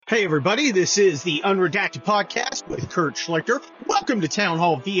Hey everybody, this is the Unredacted Podcast with Kurt Schlichter. Welcome to Town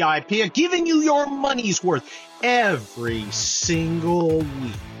Hall VIP, giving you your money's worth every single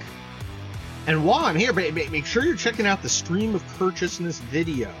week. And while I'm here, make sure you're checking out the Stream of Purchaseness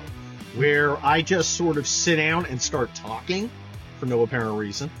video, where I just sort of sit down and start talking for no apparent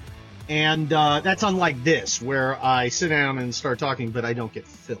reason. And that's unlike this, where I sit down and start talking, but I don't get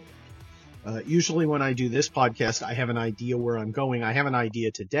filmed. Usually when I do this podcast, I have an idea where I'm going. I have an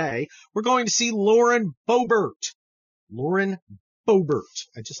idea today. We're going to see Lauren Boebert. Lauren Boebert.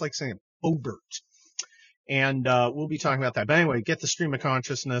 I just like saying Boebert. And we'll be talking about that. But anyway, get the Stream of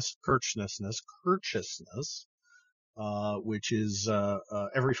Consciousness, Kirchhousness, which is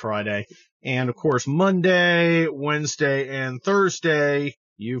every Friday. And of course, Monday, Wednesday, and Thursday,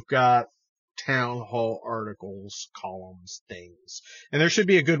 you've got town hall articles, columns, things. And there should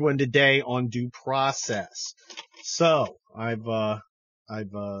be a good one today on due process. So I've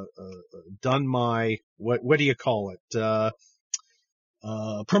done my, what do you call it?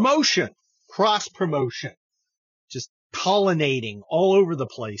 Promotion, cross promotion, just pollinating all over the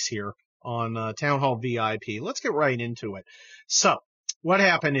place here on Town Hall VIP. Let's get right into it. So what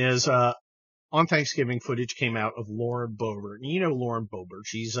happened is, on Thanksgiving, footage came out of Lauren Boebert. And you know Lauren Boebert.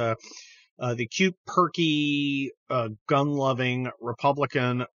 She's, the cute, perky, gun-loving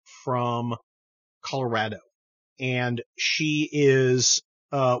Republican from Colorado. And she is,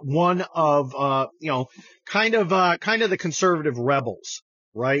 one of, kind of the conservative rebels,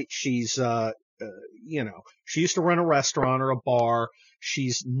 right? She's, she used to run a restaurant or a bar.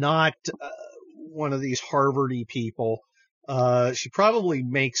 She's not, one of these Harvard-y people. She probably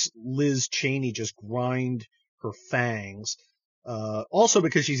makes Liz Cheney just grind her fangs. Also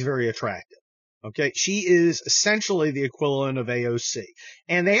because she's very attractive. Okay. She is essentially the equivalent of AOC,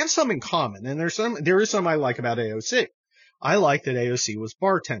 and they have some in common. And there is some I like about AOC. I like that AOC was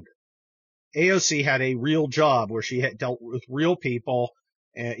bartender. AOC had a real job where she had dealt with real people.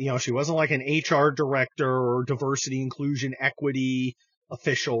 And, she wasn't like an HR director or diversity, inclusion, equity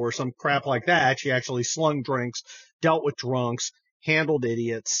official or some crap like that. She actually slung drinks, dealt with drunks, handled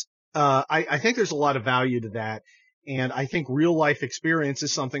idiots. I think there's a lot of value to that. And I think real life experience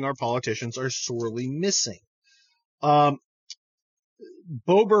is something our politicians are sorely missing. Boebert,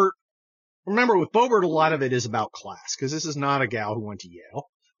 remember with Boebert, a lot of it is about class, because this is not a gal who went to Yale.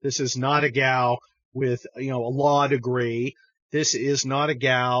 This is not a gal with, a law degree. This is not a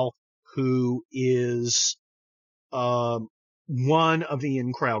gal who is, one of the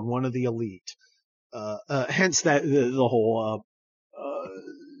in crowd, one of the elite. Hence that, the whole,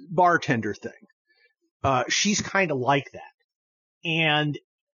 bartender thing. She's kind of like that, and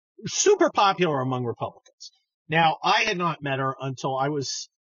super popular among Republicans. Now, I had not met her until I was,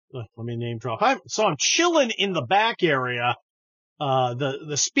 let me name drop. So I'm chilling in the back area,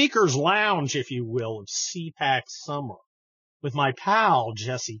 the speaker's lounge, if you will, of CPAC Summer with my pal,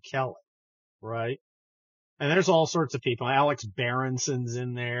 Jesse Kelly, right? And there's all sorts of people. Alex Berenson's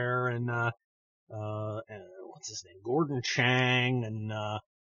in there, and what's his name? Gordon Chang, and,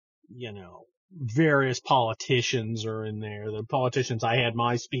 various politicians are in there. The politicians I had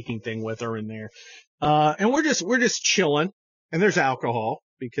my speaking thing with are in there. And we're just chilling, and there's alcohol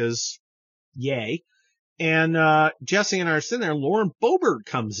because yay. And, Jesse and I are sitting there, and Lauren Boebert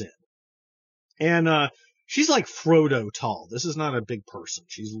comes in, and, she's like Frodo tall. This is not a big person.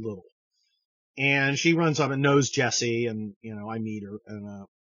 She's little, and she runs up and knows Jesse, and, I meet her, and,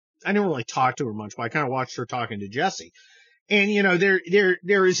 I didn't really talk to her much, but I kind of watched her talking to Jesse. And,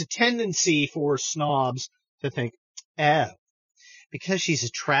 there is a tendency for snobs to think, oh, because she's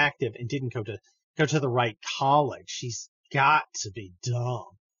attractive and didn't go to the right college, she's got to be dumb.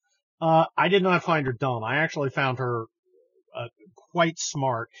 I did not find her dumb. I actually found her, quite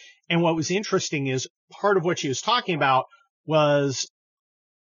smart. And what was interesting is part of what she was talking about was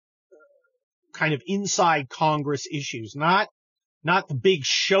kind of inside Congress issues, not the big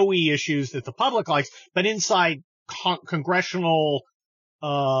showy issues that the public likes, but inside congressional,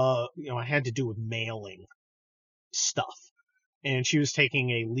 it had to do with mailing stuff. And she was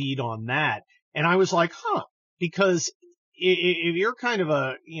taking a lead on that. And I was like, because if you're kind of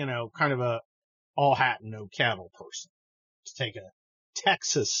a all hat and no cattle person, to take a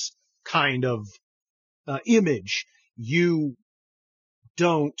Texas kind of, image, you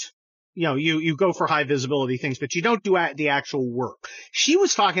don't, you go for high visibility things, but you don't do the actual work. She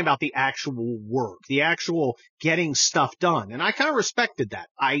was talking about the actual work, the actual getting stuff done. And I kind of respected that.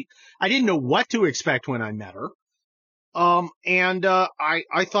 I didn't know what to expect when I met her.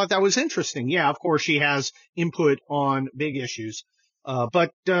 I thought that was interesting. Yeah, of course she has input on big issues.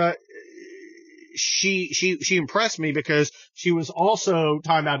 But she impressed me because she was also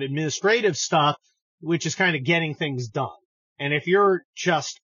talking about administrative stuff, which is kind of getting things done. And if you're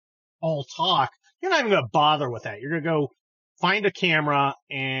just all talk, you're not even going to bother with that. You're going to go find a camera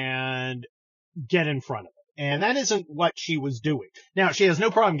and get in front of it. And that isn't what she was doing. Now, she has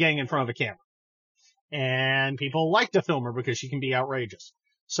no problem getting in front of a camera. And people like to film her because she can be outrageous.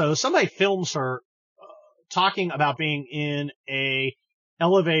 So somebody films her talking about being in a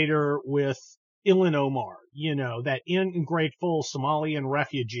elevator with Ilhan Omar, that ungrateful Somalian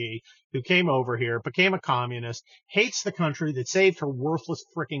refugee who came over here, became a communist, hates the country that saved her worthless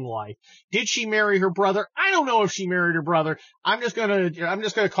freaking life. Did she marry her brother? I don't know if she married her brother. I'm just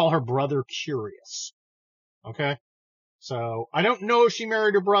gonna call her brother Curious. Okay? So I don't know if she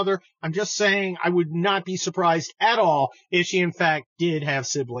married her brother. I'm just saying I would not be surprised at all if she in fact did have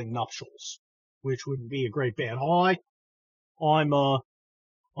sibling nuptials, which would be a great band. Hi,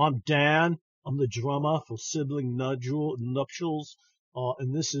 I'm Dan. I'm the drummer for Sibling Nuptials,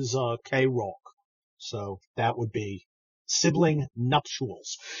 and this is K-Rock. So that would be Sibling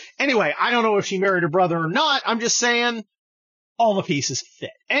Nuptials. Anyway, I don't know if she married her brother or not. I'm just saying all the pieces fit.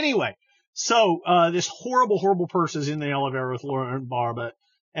 Anyway, so this horrible, horrible person is in the elevator with Lauren Boebert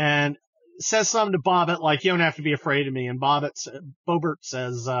and says something to Boebert like, you don't have to be afraid of me. And Boebert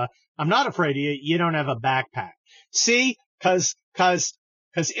says, I'm not afraid of you. You don't have a backpack. See? Cause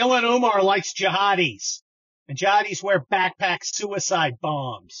Ilhan Omar likes jihadis, and jihadis wear backpack suicide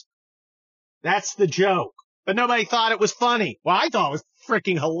bombs. That's the joke. But nobody thought it was funny. Well, I thought it was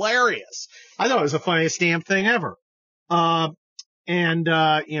freaking hilarious. I thought it was the funniest damn thing ever.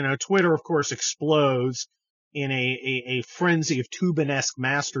 Twitter, of course, explodes in a frenzy of Tubinesque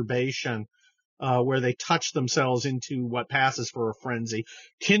masturbation, where they touch themselves into what passes for a frenzy.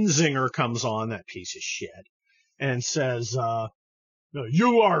 Kinzinger comes on, that piece of shit, and says,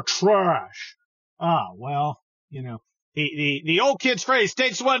 you are trash. Well, the old kid's phrase,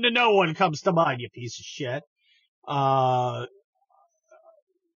 takes one to know one, comes to mind, you piece of shit.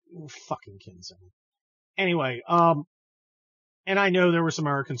 Fucking Kinzinger. Anyway, and I know there were some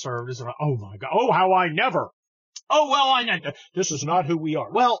American conservatives, and oh my God, oh, how I never. Oh, well, I know. This is not who we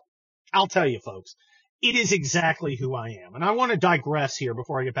are. Well, I'll tell you, folks, it is exactly who I am. And I want to digress here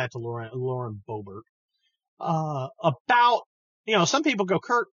before I get back to Lauren Boebert, about, some people go,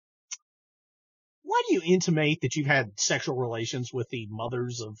 Kurt, why do you intimate that you've had sexual relations with the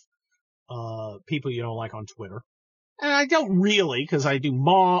mothers of people you don't like on Twitter? And I don't really, because I do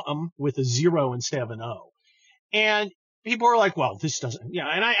mom with a 0 instead of an O. And people are like, well, this doesn't,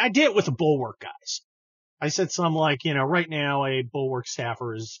 and I did it with the Bulwark guys. I said something like, right now a Bulwark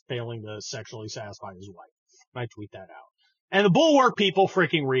staffer is failing to sexually satisfy his wife. I tweet that out. And the Bulwark people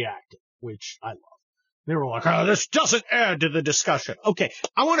freaking reacted, which I love. They were like, oh, this doesn't add to the discussion. Okay,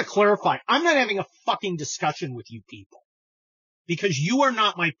 I want to clarify. I'm not having a fucking discussion with you people because you are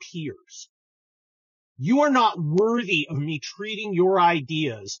not my peers. You are not worthy of me treating your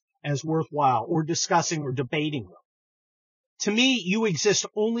ideas as worthwhile or discussing or debating them. To me, you exist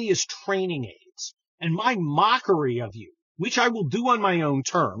only as training aids, and my mockery of you, which I will do on my own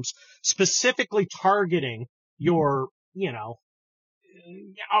terms, specifically targeting your,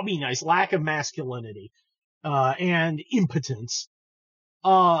 I'll be nice, lack of masculinity, and impotence,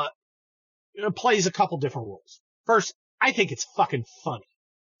 plays a couple different roles. First, I think it's fucking funny.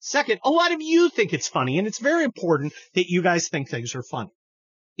 Second, a lot of you think it's funny, and it's very important that you guys think things are funny.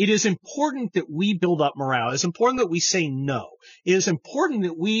 It is important that we build up morale. It's important that we say no. It is important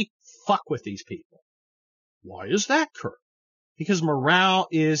that we fuck with these people. Why is that, Kurt? Because morale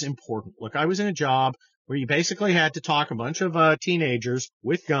is important. Look, I was in a job where you basically had to talk a bunch of teenagers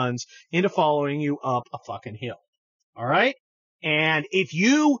with guns into following you up a fucking hill. All right? And if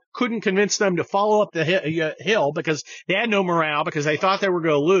you couldn't convince them to follow up the hill because they had no morale, because they thought they were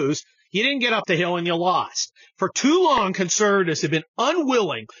going to lose, you didn't get up the hill and you lost. For too long, conservatives have been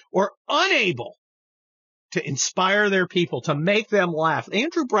unwilling or unable to inspire their people, to make them laugh.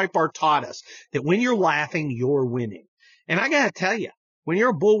 Andrew Breitbart taught us that when you're laughing, you're winning. And I got to tell you, when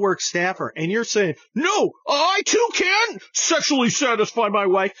you're a Bulwark staffer and you're saying, no, I too can sexually satisfy my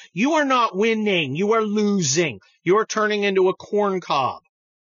wife, you are not winning. You are losing. You are turning into a corn cob,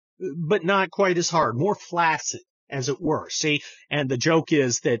 but not quite as hard, more flaccid, as it were. See, and the joke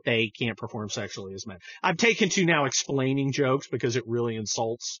is that they can't perform sexually as men. I've taken to now explaining jokes because it really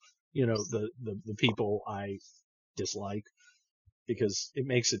insults, the people I dislike, because it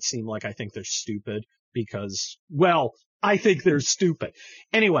makes it seem like I think they're stupid because, well, I think they're stupid.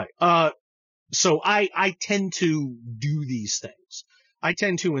 Anyway, so I tend to do these things. I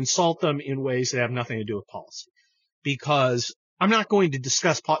tend to insult them in ways that have nothing to do with policy, because I'm not going to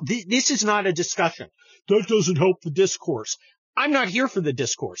discuss this is not a discussion. That doesn't help the discourse. I'm not here for the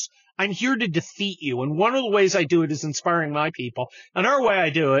discourse. I'm here to defeat you. And one of the ways I do it is inspiring my people. Another way I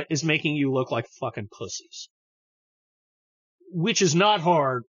do it is making you look like fucking pussies. Which is not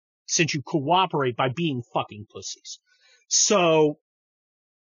hard since you cooperate by being fucking pussies. So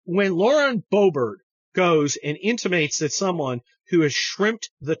when Lauren Boebert goes and intimates that someone who has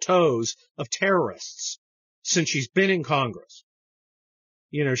shrimped the toes of terrorists since she's been in Congress,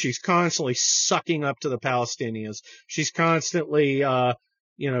 you know, she's constantly sucking up to the Palestinians. She's constantly,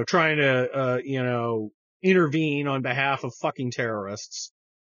 trying to, intervene on behalf of fucking terrorists.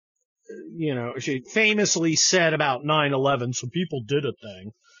 You know, she famously said about 9/11, some people did a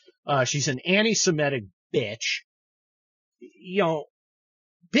thing. She's an anti-Semitic bitch. You know,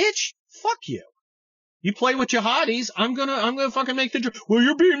 bitch, fuck you. You play with jihadis, I'm gonna fucking make the joke. Well,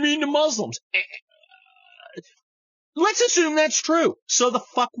 you're being mean to Muslims. Let's assume that's true. So the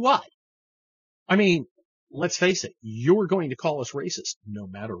fuck what? I mean, let's face it, you're going to call us racist no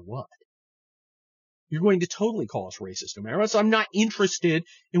matter what. You're going to totally call us racist no matter what. So I'm not interested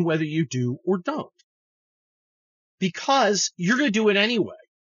in whether you do or don't. Because you're going to do it anyway.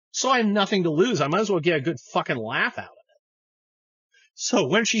 So I have nothing to lose. I might as well get a good fucking laugh out of it. So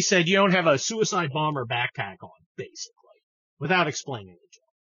when she said you don't have a suicide bomber backpack on, basically, without explaining the joke.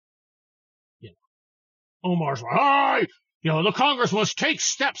 Omar's like, hey, the Congress must take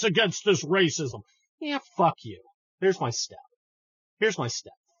steps against this racism. Yeah, fuck you. Here's my step.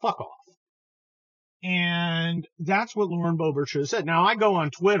 Fuck off. And that's what Lauren Boebert should have said. Now, I go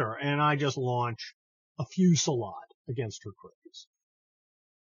on Twitter and I just launch a fusillade against her critics.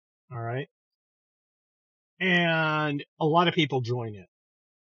 All right? And a lot of people join in.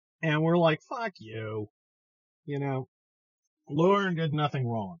 And we're like, fuck you. Lauren did nothing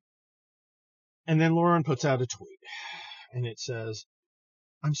wrong. And then Lauren puts out a tweet, and it says,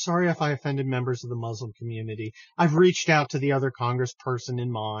 I'm sorry if I offended members of the Muslim community. I've reached out to the other congressperson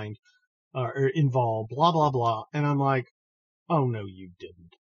in mind, or involved, blah, blah, blah. And I'm like, oh, no, you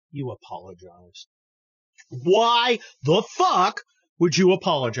didn't. You apologized. Why the fuck would you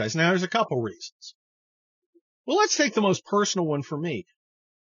apologize? Now, there's a couple reasons. Well, let's take the most personal one for me.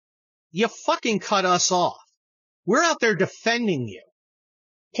 You fucking cut us off. We're out there defending you.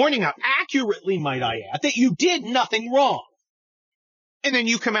 Pointing out accurately, might I add, that you did nothing wrong. And then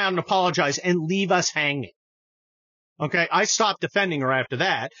you come out and apologize and leave us hanging. Okay, I stopped defending her after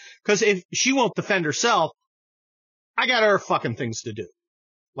that, because if she won't defend herself, I got other fucking things to do.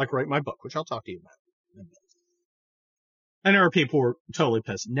 Like write my book, which I'll talk to you about. And there are people who are totally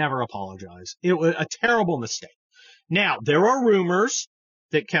pissed. Never apologize. It was a terrible mistake. Now, there are rumors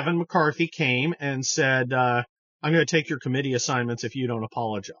that Kevin McCarthy came and said, I'm going to take your committee assignments if you don't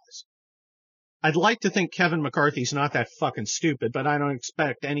apologize. I'd like to think Kevin McCarthy's not that fucking stupid, but I don't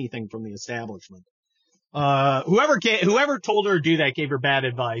expect anything from the establishment. Whoever told her to do that gave her bad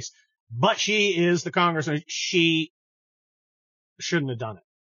advice, but she is the congressman. She shouldn't have done it.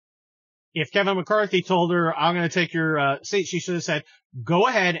 If Kevin McCarthy told her, I'm going to take your seat, she should have said, go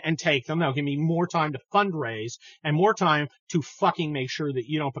ahead and take them. That'll give me more time to fundraise and more time to fucking make sure that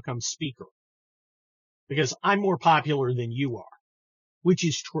you don't become speaker. Because I'm more popular than you are, which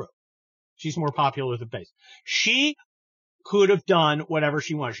is true. She's more popular than base. She could have done whatever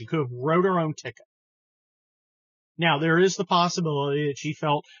she wanted. She could have wrote her own ticket. Now, there is the possibility that she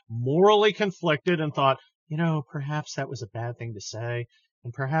felt morally conflicted and thought, perhaps that was a bad thing to say,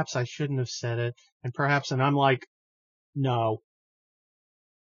 and perhaps I shouldn't have said it, and I'm like, no.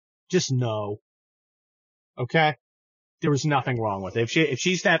 Just no. Okay? There was nothing wrong with it. If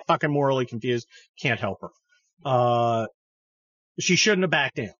she's that fucking morally confused, can't help her. She shouldn't have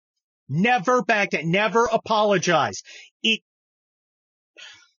backed down. Never backed down. Never apologized.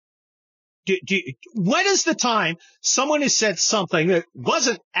 When is the time someone has said something that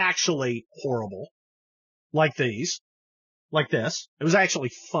wasn't actually horrible, like this? It was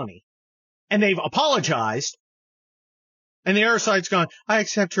actually funny. And they've apologized. And the other side's gone, I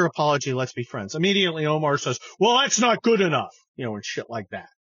accept your apology, let's be friends. Immediately Omar says, well, that's not good enough. And shit like that.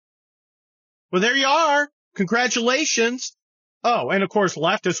 Well, there you are. Congratulations. Oh, and of course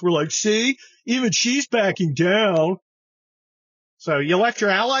leftists were like, see, even she's backing down. So you left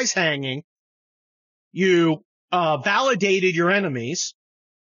your allies hanging. You validated your enemies.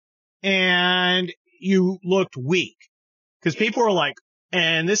 And you looked weak. Because people were like,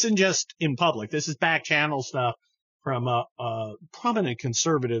 and this isn't just in public, this is back channel stuff from prominent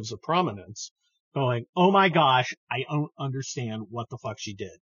conservatives of prominence going, oh my gosh, I don't understand what the fuck she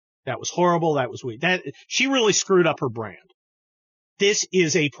did. That was horrible. That was weak. She really screwed up her brand. This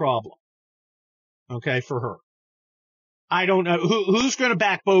is a problem. Okay, for her. I don't know. Who's going to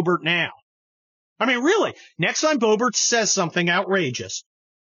back Boebert now? I mean, really, next time Boebert says something outrageous,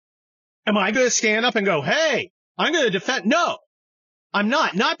 am I going to stand up and go, hey, I'm going to defend? No, I'm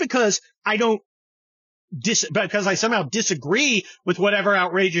not. Not because I don't because I somehow disagree with whatever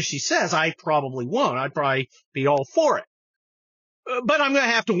outrageous she says. I probably won't. I'd probably be all for it. But I'm going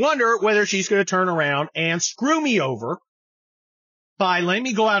to have to wonder whether she's going to turn around and screw me over by letting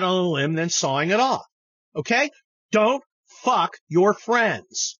me go out on a limb, then sawing it off. Okay? Don't fuck your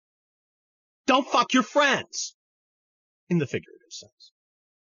friends. Don't fuck your friends. In the figurative sense.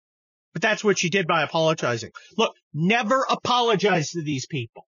 But that's what she did by apologizing. Look, never apologize to these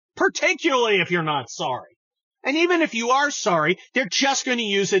people. Particularly if you're not sorry. And even if you are sorry, they're just going to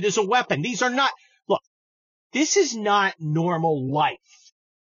use it as a weapon. These are not, look, this is not normal life.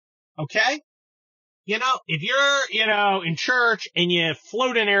 Okay? You know, if you're, in church and you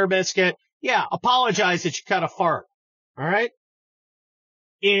float an air biscuit, yeah, apologize that you cut a fart. All right?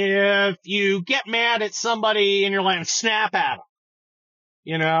 If you get mad at somebody in your life, snap at them.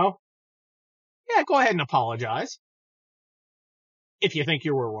 Yeah, go ahead and apologize. If you think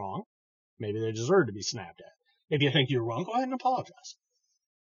you were wrong, maybe they deserve to be snapped at. If you think you're wrong, go ahead and apologize.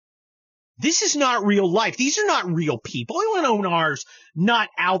 This is not real life. These are not real people. Ilhan Omar's not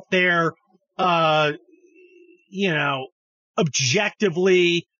out there,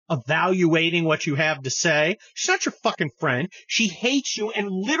 objectively evaluating what you have to say. She's not your fucking friend. She hates you and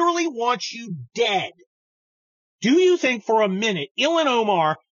literally wants you dead. Do you think for a minute Ilhan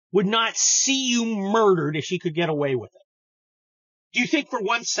Omar would not see you murdered if she could get away with it? Do you think for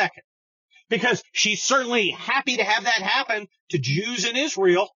 1 second? Because she's certainly happy to have that happen to Jews in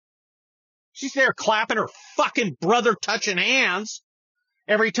Israel. She's there clapping her fucking brother touching hands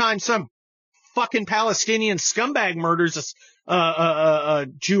every time some fucking Palestinian scumbag murders a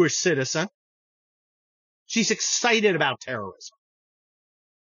Jewish citizen. She's excited about terrorism.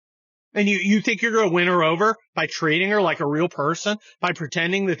 And you think you're going to win her over by treating her like a real person, by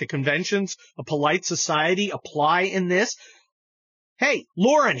pretending that the conventions of polite society apply in this? Hey,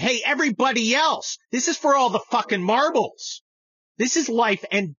 Lauren, hey, everybody else, this is for all the fucking marbles. This is life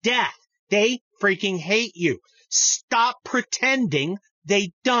and death. They freaking hate you. Stop pretending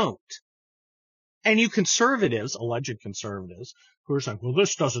they don't. And you conservatives, alleged conservatives, who are saying, well,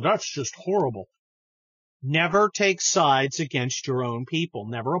 that's just horrible. Never take sides against your own people.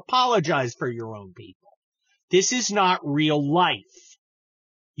 Never apologize for your own people. This is not real life.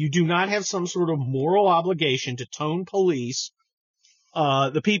 You do not have some sort of moral obligation to tone police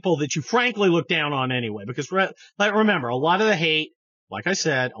the people that you frankly look down on anyway. Because remember, a lot of the hate, like I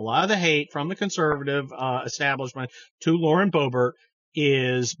said, a lot of the hate from the conservative establishment to Lauren Boebert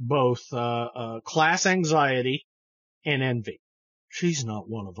is both class anxiety and envy. She's not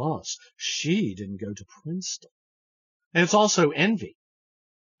one of us. She didn't go to Princeton. And it's also envy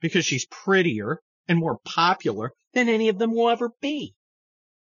because she's prettier and more popular than any of them will ever be.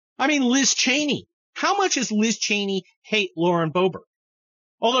 I mean, Liz Cheney. How much does Liz Cheney hate Lauren Boebert?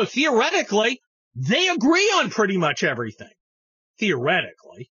 Although theoretically, they agree on pretty much everything.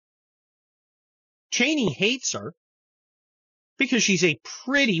 Theoretically. Cheney hates her because she's a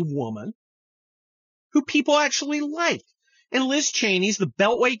pretty woman who people actually like. And Liz Cheney's the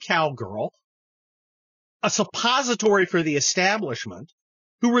Beltway cowgirl, a suppository for the establishment,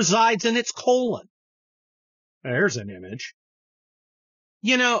 who resides in its colon. There's an image.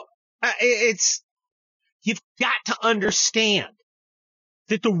 You've got to understand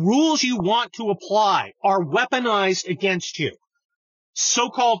that the rules you want to apply are weaponized against you.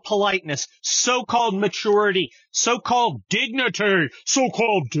 So-called politeness, so-called maturity, so-called dignity,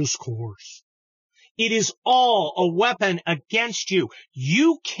 so-called discourse. It is all a weapon against you.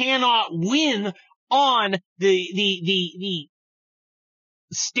 You cannot win on the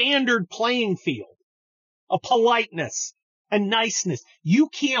standard playing field of politeness and niceness. You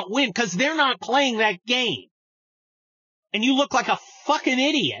can't win because they're not playing that game. And you look like a fucking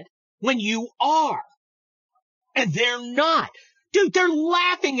idiot when you are. And they're not. Dude, they're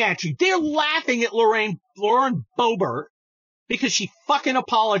laughing at you. They're laughing at Lauren Boebert because she fucking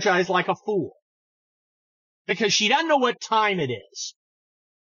apologized like a fool. Because she doesn't know what time it is.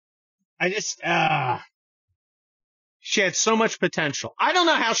 She had so much potential. I don't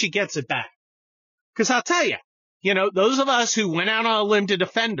know how she gets it back. Because I'll tell you, those of us who went out on a limb to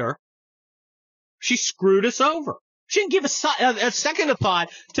defend her, she screwed us over. She didn't give a second of thought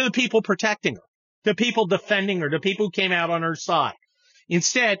to the people protecting her, the people defending her, the people who came out on her side.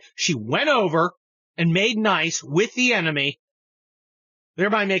 Instead, she went over and made nice with the enemy,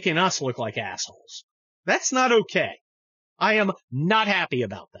 thereby making us look like assholes. That's not okay. I am not happy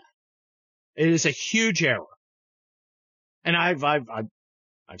about that. It is a huge error. And I've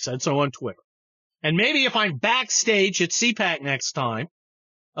said so on Twitter. And maybe if I'm backstage at CPAC next time,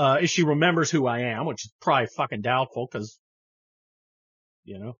 if she remembers who I am, which is probably fucking doubtful because,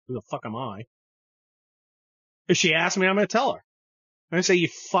 you know, who the fuck am I? If she asks me, I'm going to tell her. I'm going to say, you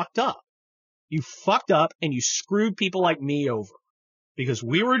fucked up. You fucked up and you screwed people like me over because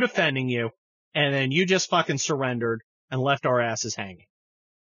we were defending you and then you just fucking surrendered and left our asses hanging.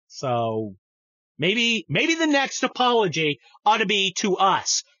 So maybe the next apology ought to be to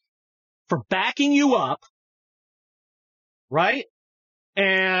us for backing you up, right?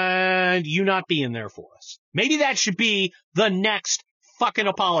 And you not being there for us. Maybe that should be the next fucking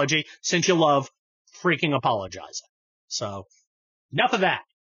apology since you love freaking apologizing. So enough of that.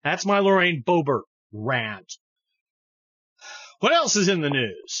 That's my Lorraine Boebert rant. What else is in the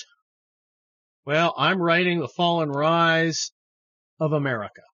news? Well, I'm writing The Fall and Rise of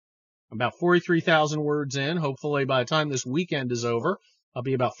America. About 43,000 words in. Hopefully by the time this weekend is over, I'll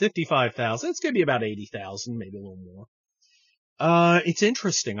be about 55,000. It's going to be about 80,000, maybe a little more. It's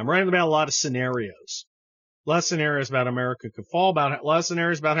interesting. I'm writing about a lot of scenarios. A lot of scenarios about America could fall, a lot of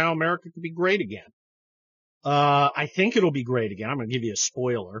scenarios about how America could be great again. I think it'll be great again. I'm going to give you a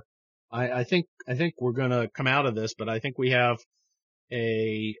spoiler. I think we're going to come out of this, but I think we have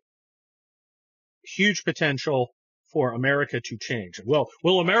a huge potential for America to change. Well,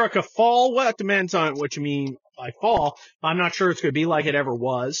 will America fall? Well, it depends on what you mean by fall. I'm not sure it's going to be like it ever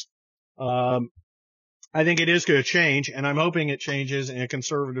was. I think it is going to change, and I'm hoping it changes in a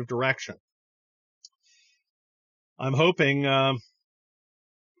conservative direction. I'm hoping our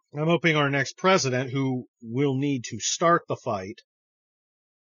next president, who will need to start the fight,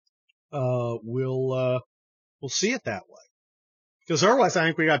 will see it that way. Because otherwise, I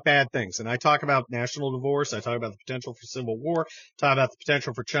think we got bad things. And I talk about national divorce. I talk about the potential for civil war. Talk about the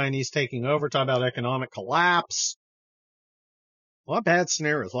potential for Chinese taking over. Talk about economic collapse. A lot of bad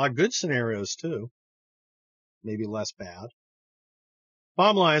scenarios. A lot of good scenarios, too. Maybe less bad.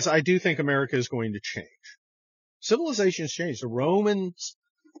 Bottom line is, I do think America is going to change. Civilizations change. The Romans,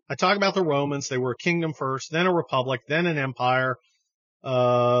 I talk about the Romans. They were a kingdom first, then a republic, then an empire.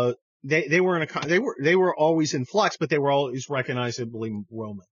 They were always in flux, but they were always recognizably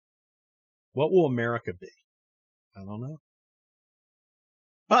Roman. What will America be? I don't know.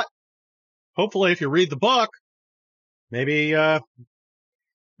 But hopefully, if you read the book, maybe I'll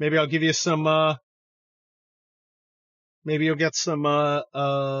give you some. Maybe you'll get some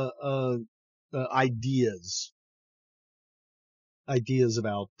ideas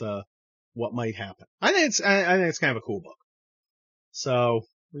about what might happen. I think it's kind of a cool book. So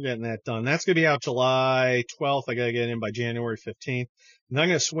we're getting that done. That's going to be out July 12th. I got to get it in by January 15th. And I'm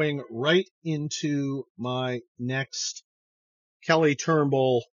going to swing right into my next Kelly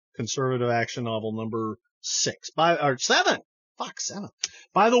Turnbull conservative action novel number 7. Seven.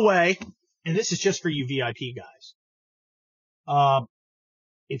 By the way, and this is just for you VIP guys.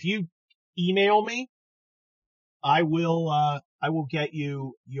 If you email me, I will get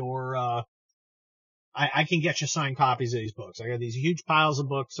you your, I can get you signed copies of these books. I got these huge piles of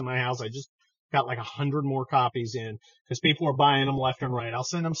books in my house. I just got like 100 more copies in because people are buying them left and right. I'll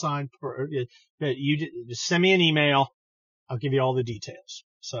send them signed you just send me an email. I'll give you all the details.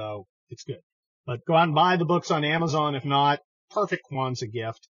 So it's good, but go out and buy the books on Amazon. If not, perfect Kwanzaa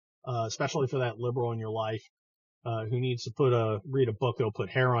gift, especially for that liberal in your life, who needs to read a book that'll put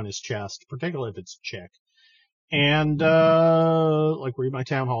hair on his chest, particularly if it's a chick. And, read my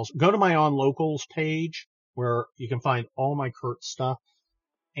town halls. Go to my On Locals page where you can find all my Kurt stuff.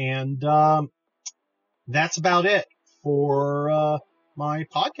 And, that's about it for, my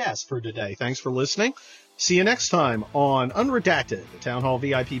podcast for today. Thanks for listening. See you next time on Unredacted, the Town Hall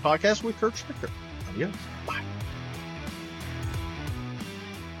VIP podcast with Kurt Schlichter. Adios. Bye.